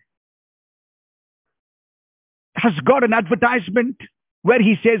God has got an advertisement where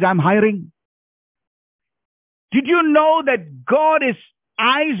he says, I'm hiring? Did you know that God's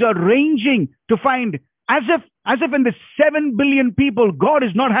eyes are ranging to find, as if in the 7 billion people, God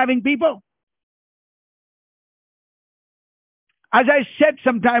is not having people? As I said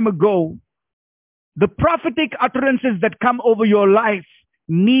some time ago, the prophetic utterances that come over your life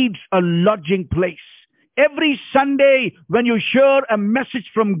needs a lodging place. Every Sunday when you hear a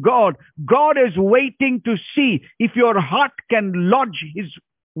message from God, God is waiting to see if your heart can lodge his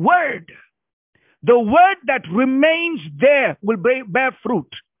word. The word that remains there will bear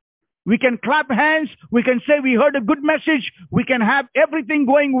fruit. We can clap hands. We can say we heard a good message. We can have everything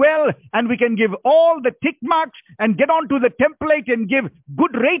going well, and we can give all the tick marks and get onto the template and give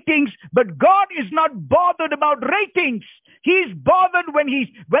good ratings. But God is not bothered about ratings. He's bothered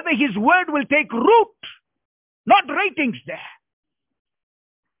whether his word will take root, not ratings there.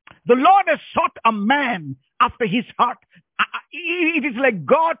 The Lord has sought a man after his heart. It is like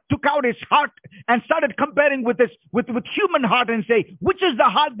God took out his heart and started comparing with human heart and say, which is the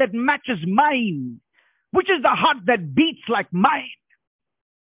heart that matches mine? Which is the heart that beats like mine?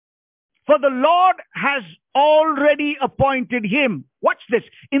 For the Lord has already appointed him. Watch this.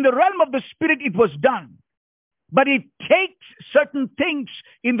 In the realm of the spirit, it was done. But it takes certain things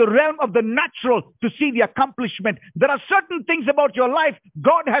in the realm of the natural to see the accomplishment. There are certain things about your life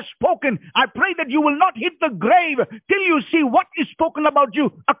God has spoken. I pray that you will not hit the grave till you see what is spoken about you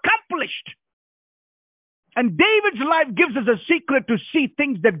accomplished. And David's life gives us a secret to see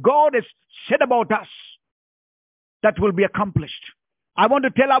things that God has said about us that will be accomplished. I want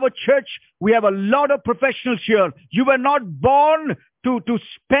to tell our church, we have a lot of professionals here. You were not born to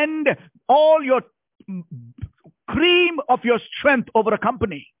spend all your cream of your strength over a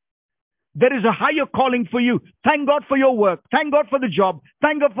company. There is a higher calling for you. Thank God for your work. Thank God for the job.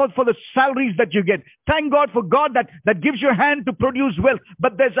 Thank God for the salaries that you get. Thank God for God that gives your hand to produce wealth.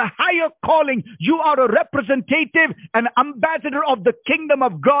 But there's a higher calling. You are a representative, an ambassador of the kingdom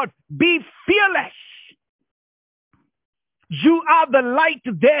of God. Be fearless. You are the light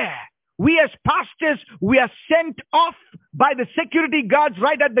there. We as pastors, we are sent off by the security guards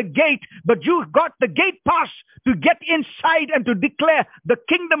right at the gate, but you got the gate pass to get inside and to declare the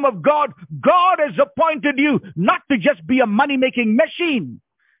kingdom of God. God has appointed you not to just be a money-making machine.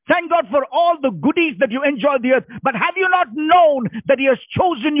 Thank God for all the goodies that you enjoy on the earth, but have you not known that he has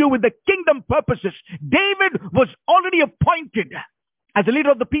chosen you with the kingdom purposes? David was already appointed as a leader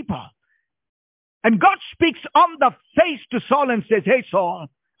of the people. And God speaks on the face to Saul and says, hey Saul,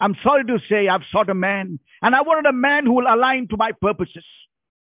 I'm sorry to say I've sought a man, and I wanted a man who will align to my purposes.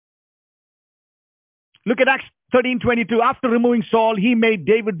 Look at Acts 13:22. After removing Saul, he made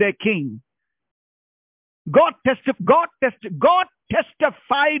David their king. God testified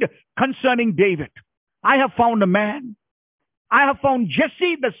concerning David. I have found a man. I have found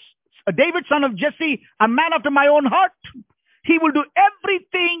Jesse, David, son of Jesse, a man after my own heart. He will do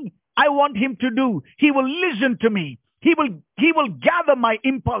everything I want him to do. He will listen to me. He will gather my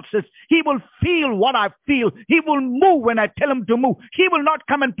impulses. He will feel what I feel. He will move when I tell him to move. He will not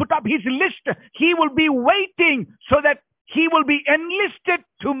come and put up his list. He will be waiting so that he will be enlisted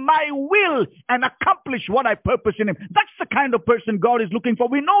to my will and accomplish what I purpose in him. That's the kind of person God is looking for.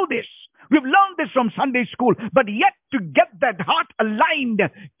 We know this. We've learned this from Sunday school. But yet to get that heart aligned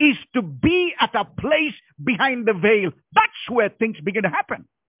is to be at a place behind the veil. That's where things begin to happen.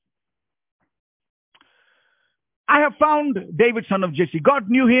 I have found David, son of Jesse. God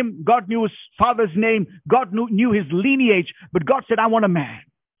knew him. God knew his father's name. God knew his lineage. But God said, I want a man.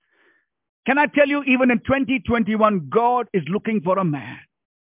 Can I tell you, even in 2021, God is looking for a man.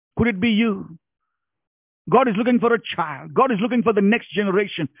 Could it be you? God is looking for a child. God is looking for the next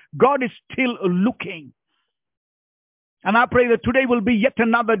generation. God is still looking. And I pray that today will be yet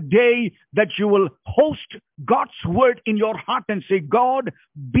another day that you will host God's word in your heart and say, God,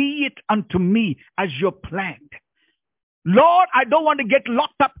 be it unto me as you planned. Lord, I don't want to get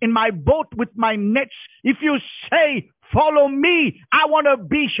locked up in my boat with my nets. If you say, follow me, I want to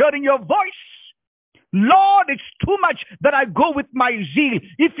be hearing your voice. Lord, it's too much that I go with my zeal.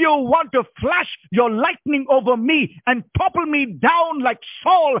 If you want to flash your lightning over me and topple me down like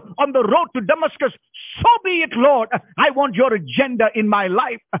Saul on the road to Damascus, so be it, Lord. I want your agenda in my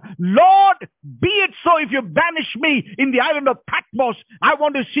life. Lord, be it so. If you banish me in the island of Patmos, I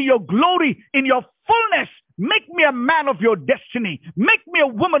want to see your glory in your fullness. Make me a man of your destiny. Make me a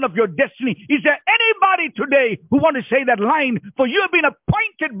woman of your destiny. Is there anybody today who want to say that line? For you have been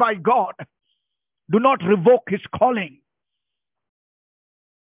appointed by God. Do not revoke his calling.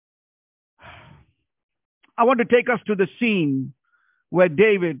 I want to take us to the scene where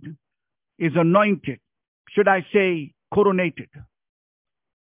David is anointed. Should I say coronated?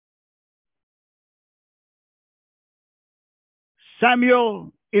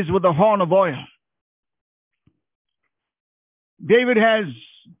 Samuel is with a horn of oil. David has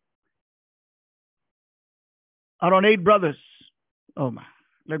around 8 brothers. Oh my,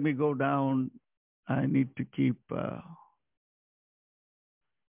 let me go down. I need to keep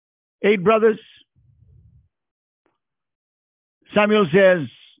 8 brothers. Samuel says,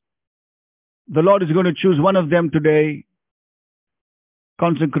 the Lord is going to choose one of them today.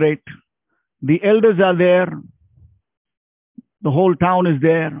 Consecrate. The elders are there. The whole town is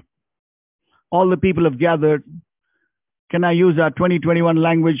there. All the people have gathered. Can I use our 2021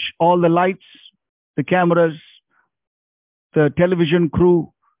 language? All the lights, the cameras, the television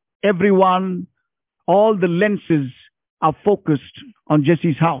crew, everyone, all the lenses are focused on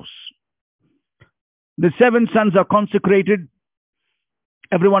Jesse's house. The 7 sons are consecrated.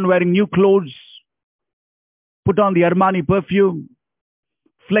 Everyone wearing new clothes, put on the Armani perfume,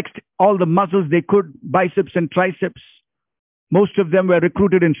 flexed all the muscles they could, biceps and triceps. Most of them were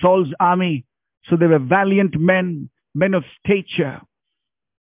recruited in Saul's army, so they were valiant men, men of stature,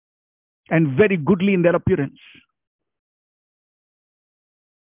 and very goodly in their appearance.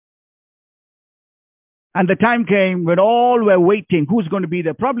 And the time came when all were waiting. Who's going to be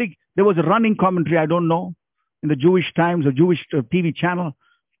there? Probably there was a running commentary, I don't know, in the Jewish Times or Jewish TV channel.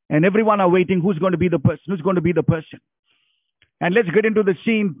 And everyone are waiting. Who's going to be the person? Who's going to be the person? And let's get into the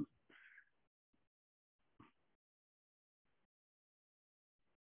scene.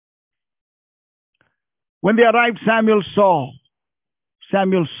 When they arrived, Samuel saw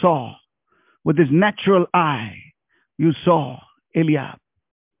with his natural eye, you saw Eliab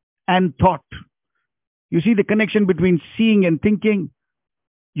and thought. You see the connection between seeing and thinking?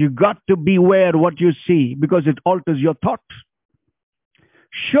 You got to beware what you see because it alters your thought.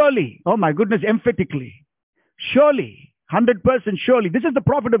 Surely, oh my goodness, emphatically, surely, 100% surely. This is the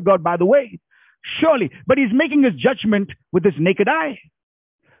prophet of God, by the way. Surely, but he's making his judgment with his naked eye.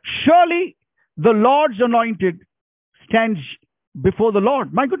 Surely, the Lord's anointed stands before the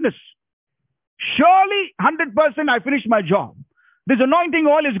Lord. My goodness. Surely, 100% I finished my job. This anointing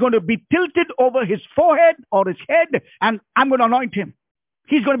oil is going to be tilted over his forehead or his head, and I'm going to anoint him.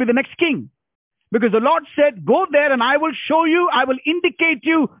 He's going to be the next king. Because the Lord said, go there and I will show you, I will indicate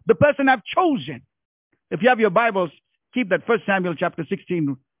you the person I've chosen. If you have your Bibles, keep that 1 Samuel chapter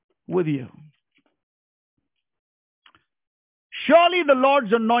 16 with you. Surely the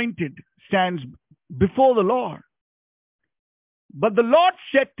Lord's anointed stands before the Lord. But the Lord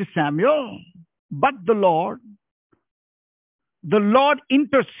said to Samuel, but the Lord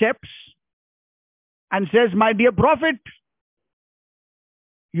intercepts and says, my dear prophet,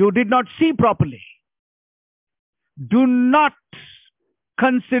 you did not see properly. Do not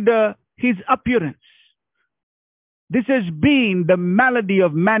consider his appearance. This has been the malady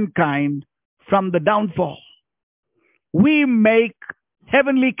of mankind from the downfall. We make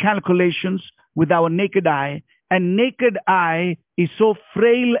heavenly calculations with our naked eye, and naked eye is so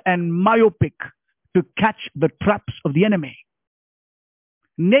frail and myopic to catch the traps of the enemy.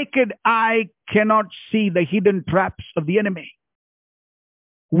 Naked eye cannot see the hidden traps of the enemy.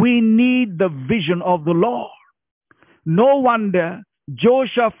 We need the vision of the Lord. No wonder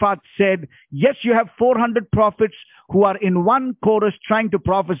Jehoshaphat said, yes, you have 400 prophets who are in one chorus trying to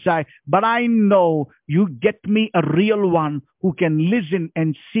prophesy, but I know you get me a real one who can listen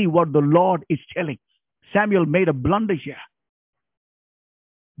and see what the Lord is telling. Samuel made a blunder here.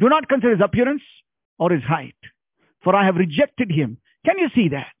 Do not consider his appearance or his height, for I have rejected him. Can you see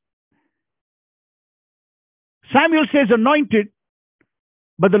that? Samuel says anointed,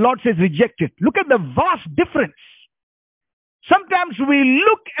 but the Lord says rejected. Look at the vast difference. Sometimes we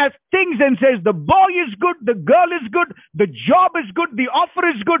look at things and says the boy is good, the girl is good, the job is good, the offer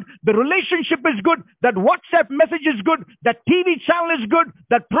is good, the relationship is good, that WhatsApp message is good, that TV channel is good,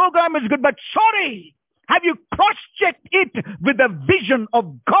 that program is good. But sorry, have you cross-checked it with the vision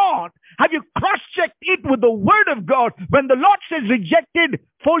of God? Have you cross-checked it with the word of God? When the Lord says rejected,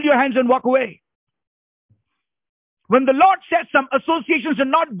 fold your hands and walk away. When the Lord says some associations are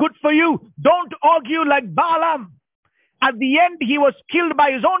not good for you, don't argue like Balaam. At the end, he was killed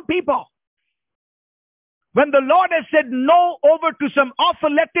by his own people. When the Lord has said no over to some offer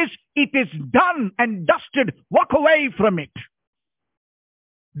letters, it is done and dusted. Walk away from it.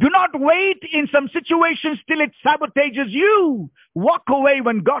 Do not wait in some situations till it sabotages you. Walk away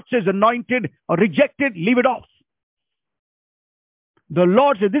when God says anointed or rejected, leave it off. The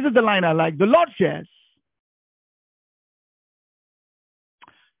Lord says, this is the line I like. The Lord says,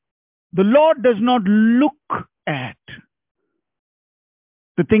 the Lord does not look at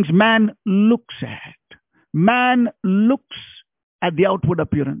the things man looks at. Man looks at the outward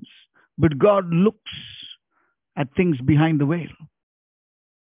appearance, but God looks at things behind the veil.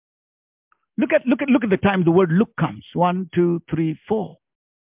 Look at the time the word look comes. 1, 2, 3, 4.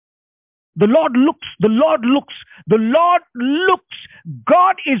 The Lord looks, the Lord looks, the Lord looks.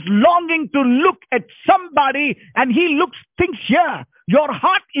 God is longing to look at somebody, and he looks things here. Your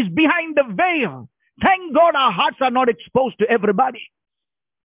heart is behind the veil. Thank God our hearts are not exposed to everybody.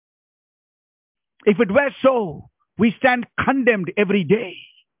 If it were so, we stand condemned every day.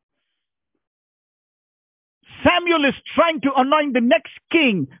 Samuel is trying to anoint the next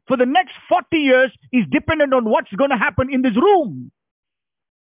king for the next 40 years is dependent on what's going to happen in this room.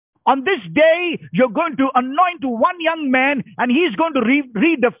 On this day, you're going to anoint one young man and he's going to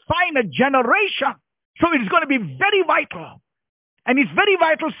redefine a generation. So it's going to be very vital. And it's very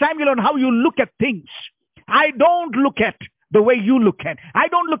vital, Samuel, on how you look at things. I don't look at the way you look at. I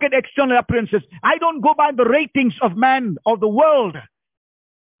don't look at external appearances. I don't go by the ratings of man or the world.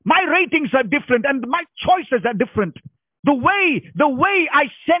 My ratings are different and my choices are different. The way I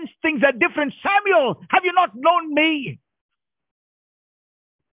sense things are different. Samuel, have you not known me?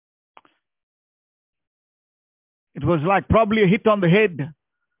 It was like probably a hit on the head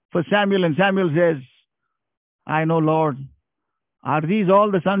for Samuel, and Samuel says, I know, Lord. Are these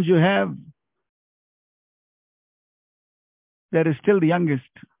all the sons you have? There is still the youngest,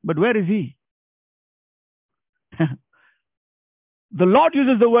 but where is he? The Lord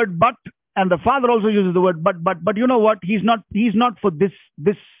uses the word but, and the Father also uses the word but you know what? He's not for this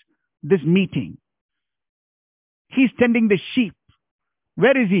meeting. He's tending the sheep.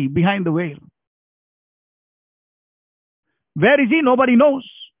 Where is he? Behind the veil. Where is he? Nobody knows.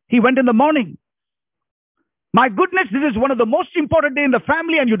 He went in the morning. My goodness, this is one of the most important days in the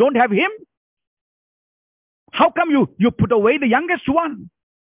family and you don't have him? How come you put away the youngest one?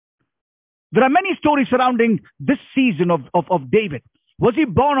 There are many stories surrounding this season of David. Was he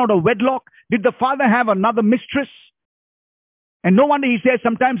born out of wedlock? Did the father have another mistress? And no wonder he says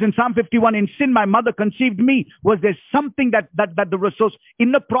sometimes in Psalm 51, in sin my mother conceived me. Was there something that was so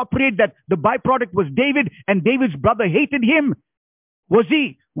inappropriate that the byproduct was David and David's brother hated him? Was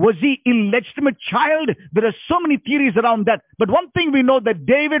he illegitimate child? There are so many theories around that. But one thing we know, that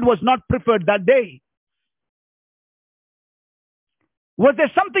David was not preferred that day. Was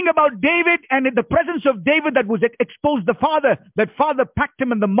there something about David and in the presence of David that was exposed the father? That father packed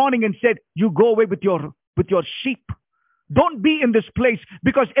him in the morning and said, you go away with your sheep. Don't be in this place,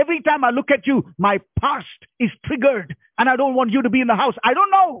 because every time I look at you, my past is triggered and I don't want you to be in the house. I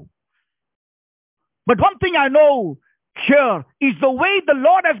don't know. But one thing I know here is the way the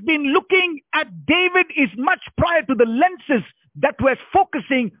Lord has been looking at David is much prior to the lenses that were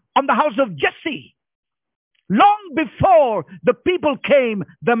focusing on the house of Jesse. Long before the people came,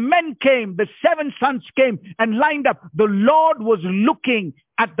 the men came, the 7 sons came and lined up, the Lord was looking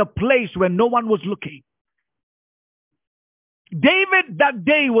at the place where no one was looking. David that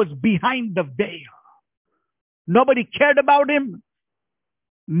day was behind the veil. Nobody cared about him.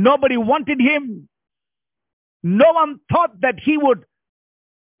 Nobody wanted him. No one thought that he would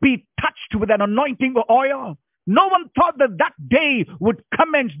be touched with an anointing oil. No one thought that that day would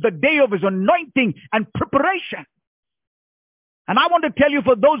commence the day of his anointing and preparation. And I want to tell you,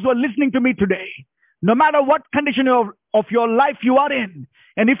 for those who are listening to me today, no matter what condition of your life you are in,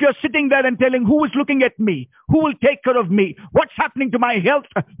 and if you're sitting there and telling, who is looking at me? Who will take care of me? What's happening to my health?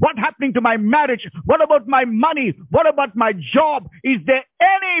 What's happening to my marriage? What about my money? What about my job? Is there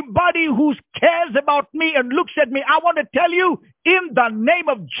anybody who cares about me and looks at me? I want to tell you, in the name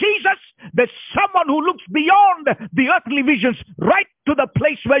of Jesus, there's someone who looks beyond the earthly visions right to the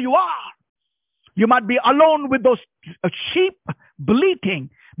place where you are. You might be alone with those sheep bleating.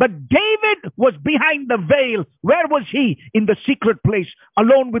 But David was behind the veil. Where was he? In the secret place,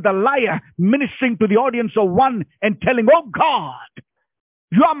 alone with a lyre, ministering to the audience of one and telling, oh God,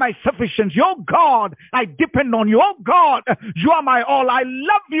 you are my sufficiency. Oh God, I depend on you. Oh God, you are my all. I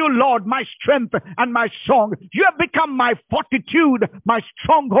love you, Lord, my strength and my song. You have become my fortitude, my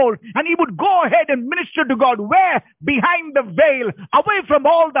stronghold. And he would go ahead and minister to God. Where? Behind the veil, away from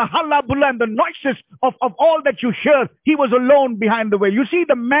all the hullabulla and the noises of all that you hear. He was alone behind the veil. You see,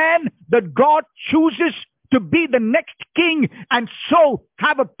 the man that God chooses to be the next king and so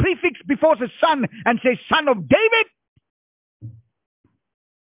have a prefix before his son and say, son of David.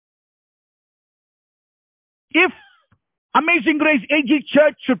 If Amazing Grace AG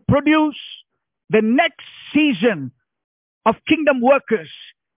Church should produce the next season of kingdom workers,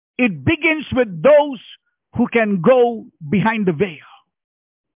 it begins with those who can go behind the veil.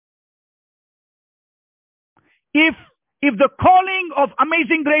 If the calling of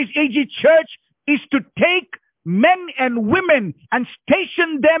Amazing Grace AG Church is to take men and women and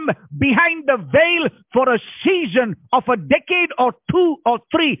station them behind the veil for a season of a decade or 2 or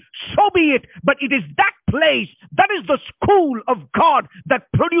 3, so be it. But it is that place, that is the school of God that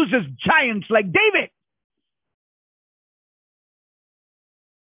produces giants like David.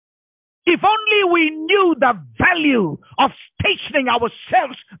 If only we knew the value of stationing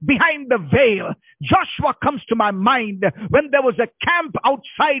ourselves behind the veil. Joshua comes to my mind. When there was a camp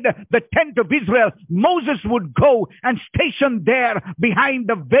outside the tent of Israel, Moses would go and station there behind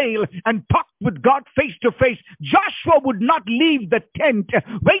the veil and talk with God face to face, Joshua would not leave the tent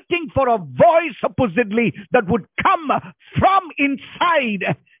waiting for a voice supposedly that would come from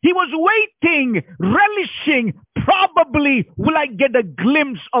inside. He was waiting, relishing, probably will I get a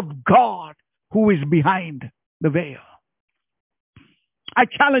glimpse of God who is behind the veil. I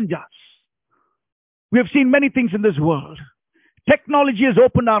challenge us. We have seen many things in this world. Technology has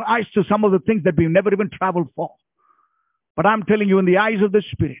opened our eyes to some of the things that we've never even traveled for. But I'm telling you, in the eyes of the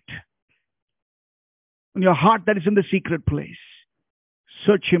Spirit, in your heart that is in the secret place,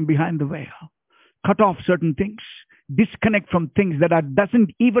 search Him behind the veil. Cut off certain things. Disconnect from things that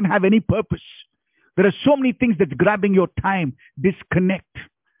doesn't even have any purpose. There are so many things that's grabbing your time. Disconnect.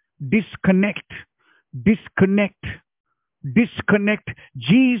 Disconnect. Disconnect. Disconnect.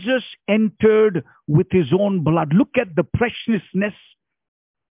 Jesus entered with His own blood. Look at the preciousness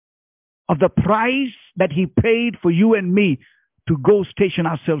of the price that He paid for you and me to go station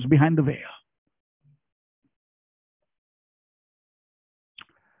ourselves behind the veil.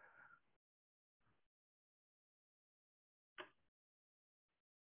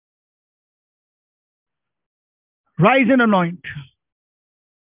 Rise and anoint.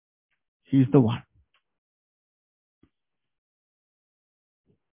 He's the one.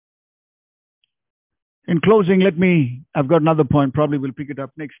 In closing, I've got another point, probably we'll pick it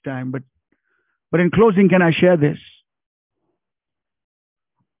up next time, but in closing, can I share this?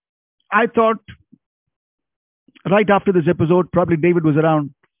 I thought right after this episode, probably David was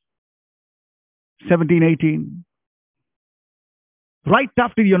around 17, 18. Right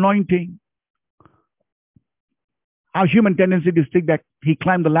after the anointing, our human tendency is to think that he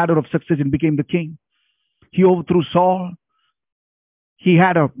climbed the ladder of success and became the king. He overthrew Saul. He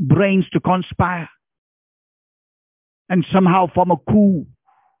had brains to conspire and somehow form a coup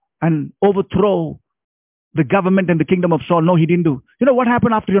and overthrow the government and the kingdom of Saul. No, he didn't do. You know what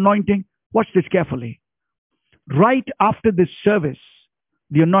happened after the anointing? Watch this carefully. Right after this service,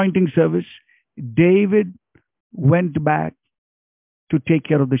 the anointing service, David went back to take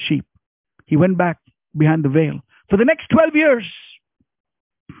care of the sheep. He went back behind the veil. For the next 12 years,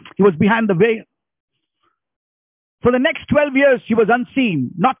 he was behind the veil. For the next 12 years, he was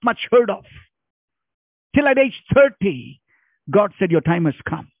unseen, not much heard of. Till at age 30, God said, your time has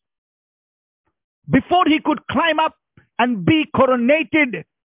come. Before he could climb up and be coronated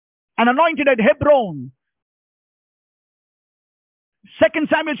and anointed at Hebron, 2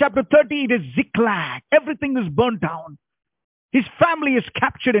 Samuel chapter 30, it is Ziklag. Everything is burnt down. His family is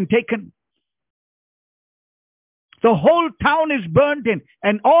captured and taken. The whole town is burnt in,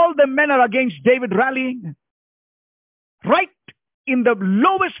 and all the men are against David rallying. Right in the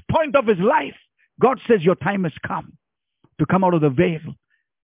lowest point of his life, God says, your time has come to come out of the veil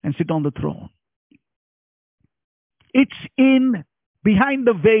and sit on the throne. It's in behind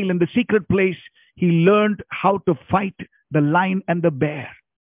the veil, in the secret place, he learned how to fight the lion and the bear.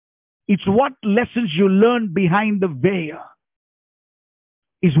 It's what lessons you learn behind the veil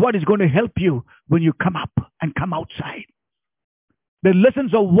is what is going to help you when you come up and come outside. The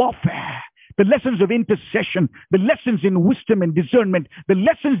lessons of warfare, the lessons of intercession, the lessons in wisdom and discernment, the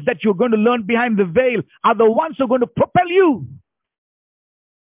lessons that you're going to learn behind the veil are the ones who are going to propel you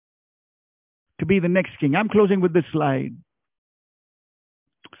to be the next king. I'm closing with this slide.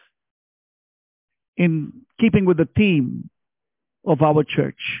 In keeping with the theme of our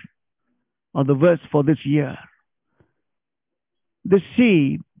church, or the verse for this year, the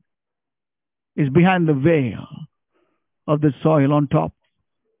seed is behind the veil of the soil on top.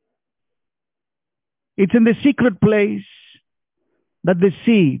 It's in the secret place that the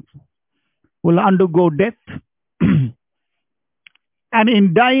seed will undergo death. And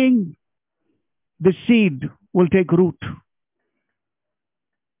in dying, the seed will take root.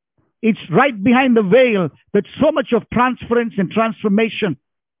 It's right behind the veil that so much of transference and transformation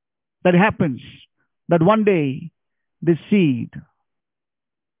that happens, that one day the seed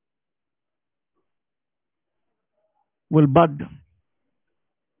will bud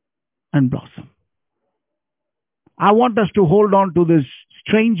and blossom. I want us to hold on to this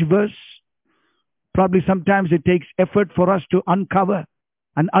strange verse. Probably sometimes it takes effort for us to uncover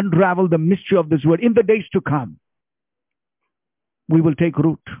and unravel the mystery of this word. In the days to come, we will take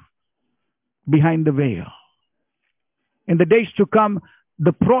root behind the veil. In the days to come,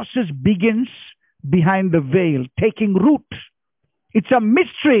 the process begins behind the veil, taking root. It's a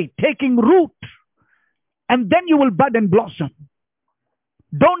mystery, taking root. And then you will bud and blossom.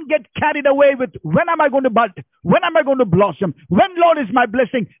 Don't get carried away with, when am I going to bud? When am I going to blossom? When, Lord, is my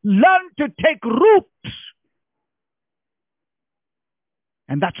blessing? Learn to take root.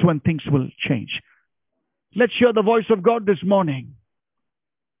 And that's when things will change. Let's hear the voice of God this morning.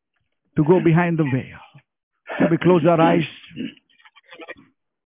 to go behind the veil. So we close our eyes.